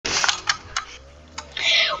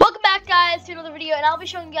to another video, and I'll be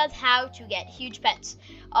showing you guys how to get huge pets.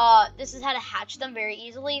 This is how to hatch them very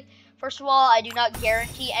easily. First of all, I do not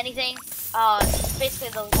guarantee anything. It's basically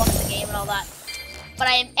the luck of the game and all that. But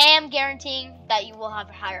I am guaranteeing that you will have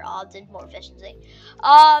higher odds and more efficiency.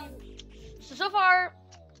 So far,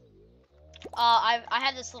 I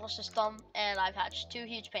have this little system, and I've hatched 2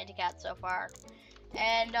 huge panda cats so far.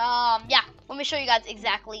 And yeah, let me show you guys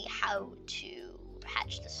exactly how to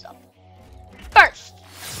hatch this stuff. First,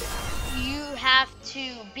 you have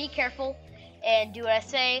to be careful and do what I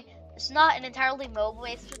say. It's not an entirely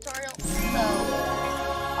mobile-based tutorial, so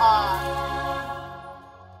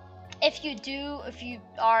if you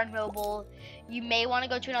are mobile, you may want to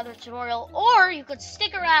go to another tutorial, or you could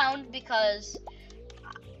stick around because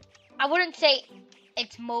I wouldn't say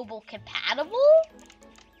it's mobile compatible,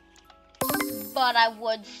 but I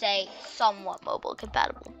would say somewhat mobile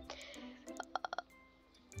compatible.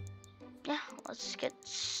 Yeah, let's get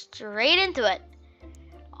straight into it.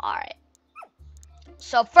 All right.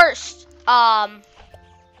 So first,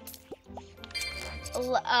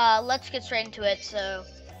 let's get straight into it.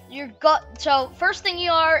 So first thing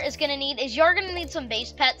you're gonna need some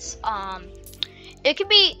base pets. It could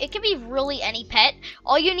be really any pet.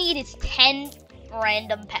 All you need is 10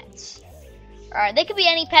 random pets. All right, they could be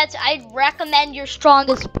any pets. I'd recommend your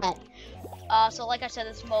strongest pet. So like I said,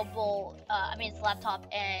 it's mobile. It's laptop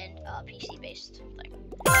and PC based thing.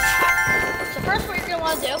 So first, what you're gonna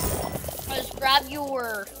want to do is grab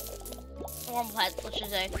your normal pets. Let's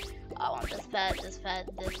just say I want this pet, this pet,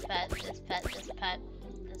 this pet, this pet, this pet,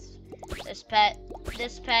 this pet,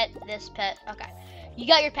 this pet, this pet. Okay, you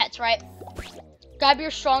got your pets, right? Grab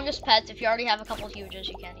your strongest pets. If you already have a couple of huges,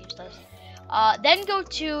 you can use those. Then go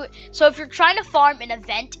to, so if you're trying to farm an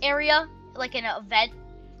event area, like an event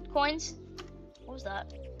coins. What was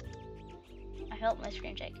that? I felt my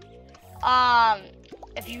screen shake.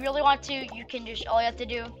 If you really want to, you can just, all you have to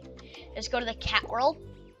do is go to the cat world,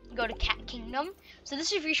 go to cat kingdom. So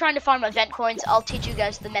this is if you're trying to farm event coins. I'll teach you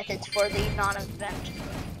guys the methods for the non-event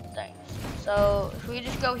things. So if we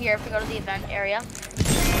just go here, if we go to the event area,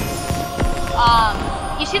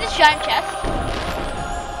 you see this giant chest?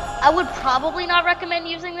 I would probably not recommend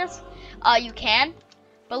using this. You can,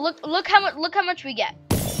 but look how much we get.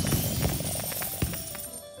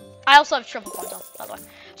 I also have triple coins off, by the way.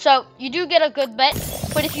 So you do get a good bit,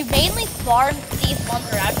 but if you mainly farm these ones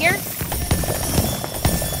around here,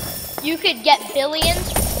 you could get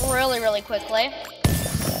billions really quickly,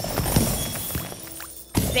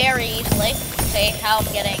 very easily. See how I'm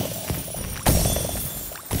getting.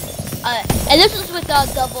 And this is with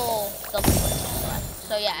double coins.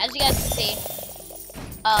 So yeah, as you guys can see,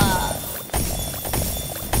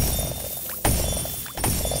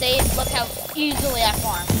 look how easily I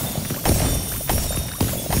farm.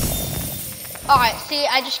 Alright, see,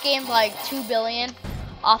 I just gained like 2 billion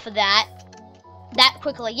off of that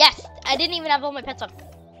quickly. Yes, I didn't even have all my pets on.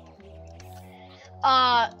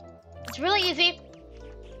 It's really easy.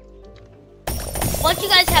 Once you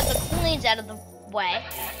guys have the coins out of the way,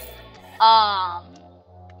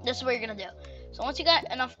 this is what you're gonna do. So once you got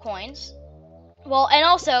enough coins, well, and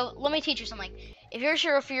also, let me teach you something. If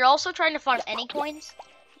you're also trying to farm any coins,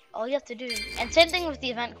 all you have to do, and same thing with the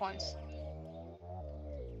event coins.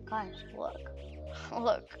 Guys, look.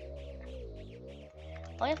 All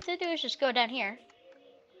you have to do is just go down here.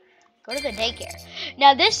 Go to the daycare.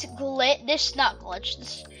 Now this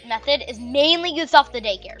method is mainly used off the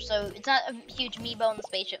daycare. So it's not a huge Meebo in the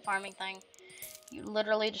spaceship farming thing. You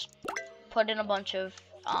literally just put in a bunch of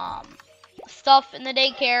stuff in the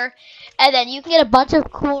daycare, and then you can get a bunch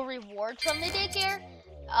of cool rewards from the daycare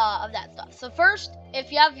of that stuff. So first,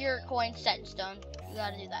 if you have your coins set in stone, you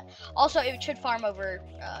gotta do that. Also, it should farm over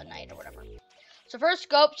night or whatever. So first,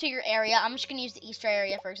 go up to your area. I'm just gonna use the Easter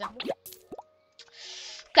area, for example.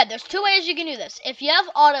 Okay, there's 2 ways you can do this. If you have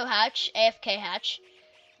auto hatch, AFK hatch,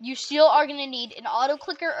 you still are gonna need an auto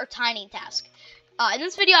clicker or tiny task. In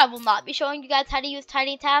this video, I will not be showing you guys how to use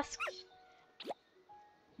tiny tasks,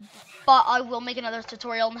 but I will make another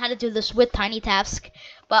tutorial on how to do this with tiny task.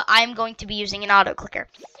 But I'm going to be using an auto clicker.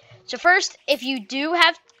 So first, if you do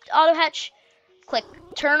have auto hatch, click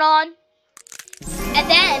turn on, and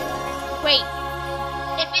then wait.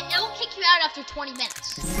 It'll kick you out after 20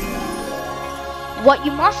 minutes. What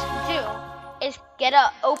you must do is get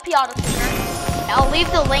a OP auto clicker. I'll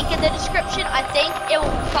leave the link in the description. I think it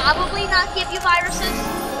will probably not give you viruses.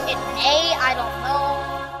 It may, I don't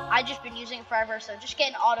know. I've just been using it forever, so just get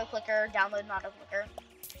an auto clicker, download an auto clicker,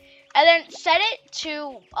 and then set it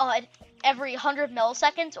to every 100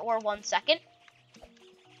 milliseconds or 1 second.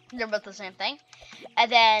 They're both the same thing.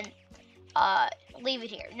 And then leave it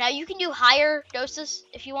here. Now you can do higher doses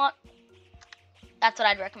if you want. That's what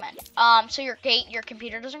I'd recommend. So your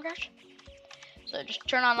computer doesn't crash. So just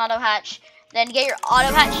turn on auto hatch, then get your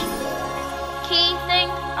auto hatch key thing,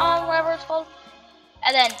 whatever it's called,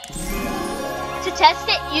 and then to test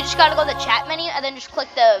it, you just gotta go to the chat menu and then just click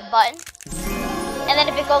the button. And then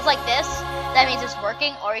if it goes like this, that means it's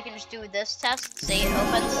working. Or you can just do this test. See, it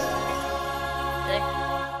opens. See?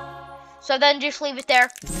 So then just leave it there,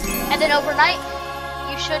 and then overnight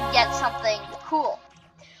you should get something cool.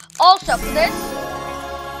 Also for this,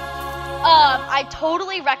 I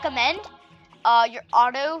totally recommend your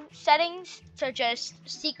auto settings to just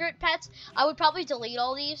secret pets. I would probably delete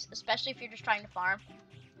all these, especially if you're just trying to farm,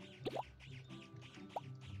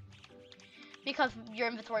 because your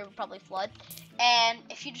inventory would probably flood. And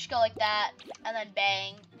if you just go like that and then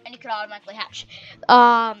bang, and you can automatically hatch.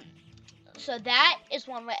 So that is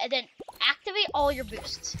one way. And then activate all your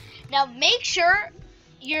boosts. Now make sure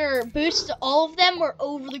your boosts, all of them, were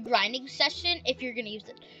over the grinding session if you're gonna use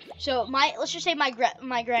it. So let's just say my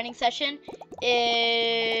grinding session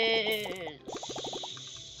is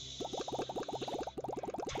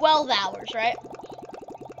 12 hours, right?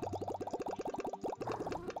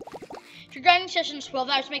 If your grinding session is 12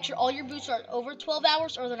 hours, make sure all your boosts are over 12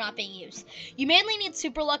 hours or they're not being used. You mainly need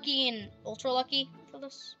super lucky and ultra lucky for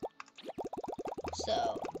this.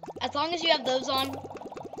 So as long as you have those on,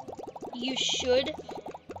 you should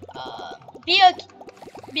be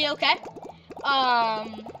okay.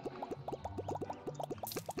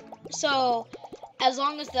 So as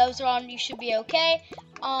long as those are on, you should be okay.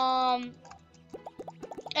 And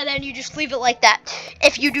then you just leave it like that.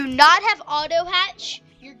 If you do not have auto hatch,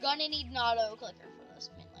 you're gonna need an auto clicker for this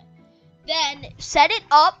mainly. Then set it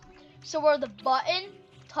up so where the button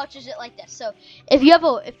touches it like this. So if you have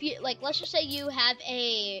let's just say you have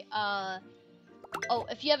a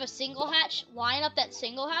if you have a single hatch, line up that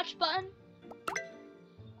single hatch button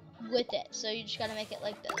with it. So you just gotta make it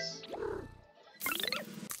like this.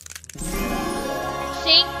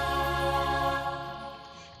 See?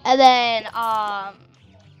 And then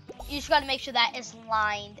you just gotta make sure that is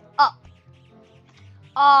lined up.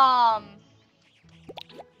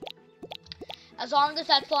 As long as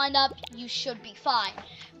that's lined up, you should be fine.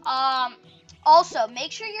 Also,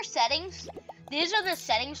 make sure your settings, these are the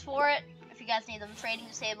settings for it. If you guys need them: trading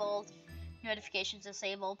disabled, notifications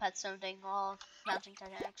disabled, pet summoning off, mounting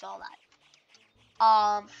dynamics, all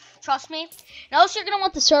that. Trust me. And also, you're gonna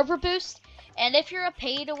want the server boost. And if you're a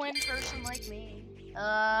pay-to-win person like me,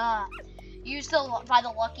 use buy the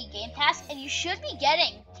lucky game pass, and you should be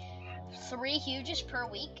getting 3 huges per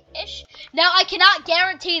week-ish. Now, I cannot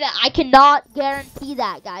guarantee that. I cannot guarantee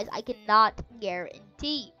that, guys. I cannot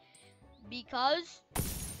guarantee. Because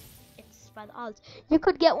it's by the odds. You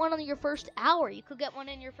could get one in your first hour. You could get one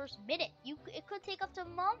in your first minute. It could take up to a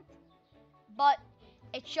month. But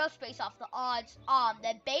it's just based off the odds.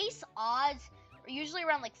 The base odds are usually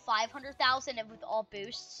around like 500,000 and with all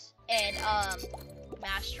boosts. And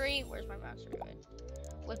mastery. Where's my mastery?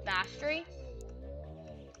 With mastery.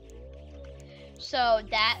 So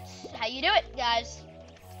that's how you do it, guys.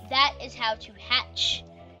 That is how to hatch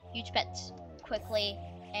huge pets quickly.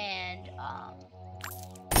 And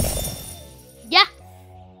yeah,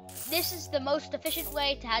 this is the most efficient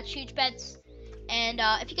way to hatch huge pets. And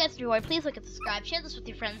if you guys enjoy, please like and subscribe, share this with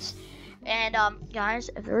your friends. And guys,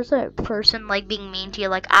 if there's a person like being mean to you,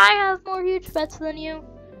 like I have more huge pets than you,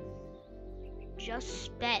 just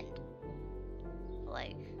spend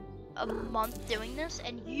like a month doing this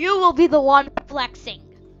and you will be the one flexing.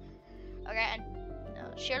 Okay, and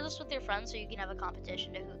share this with your friends so you can have a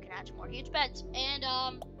competition to who can hatch more huge pets. And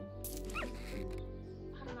I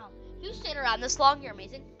don't know, if you stayed around this long, you're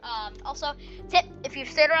amazing. Also, tip, if you've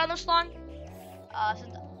stayed around this long,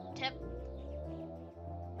 tip,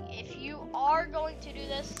 if you are going to do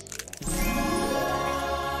this,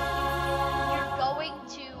 you're going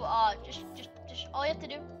to just all you have to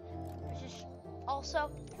do is just also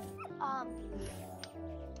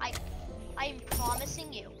I am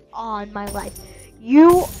promising you on my life,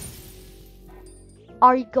 you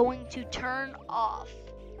are going to turn off,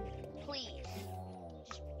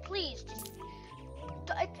 please,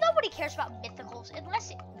 nobody cares about mythicals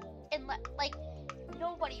unless like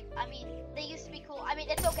nobody, I mean, they used to be cool. I mean,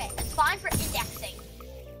 it's okay, it's fine for indexing,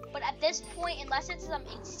 but at this point, unless it's some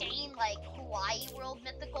insane like Hawaii world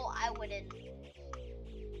mythical, I wouldn't,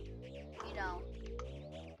 you know,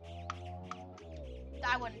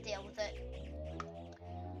 I wouldn't deal with it.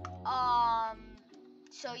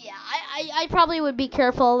 So yeah, I probably would be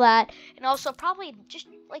careful of that, and also probably just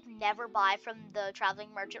like never buy from the traveling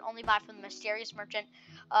merchant, only buy from the mysterious merchant.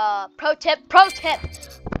 Pro tip.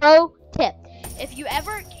 If you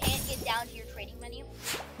ever can't get down to your trading menu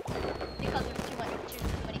because there's too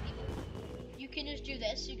many people, you can just do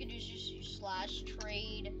this. You can just use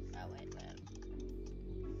 /trade. Oh wait.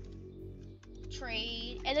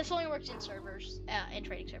 Trade, and this only works in servers, in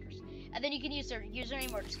trading servers. And then you can use their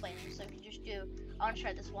username or display name. So you can just do, I want to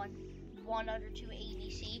try this one under 2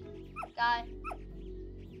 ABC guy.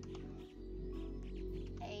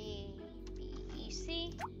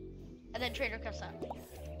 ABC, and then trader comes up.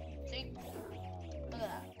 See? Look at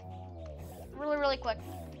that. Really quick.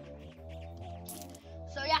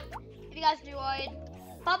 So yeah, if you guys enjoyed,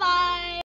 bye bye.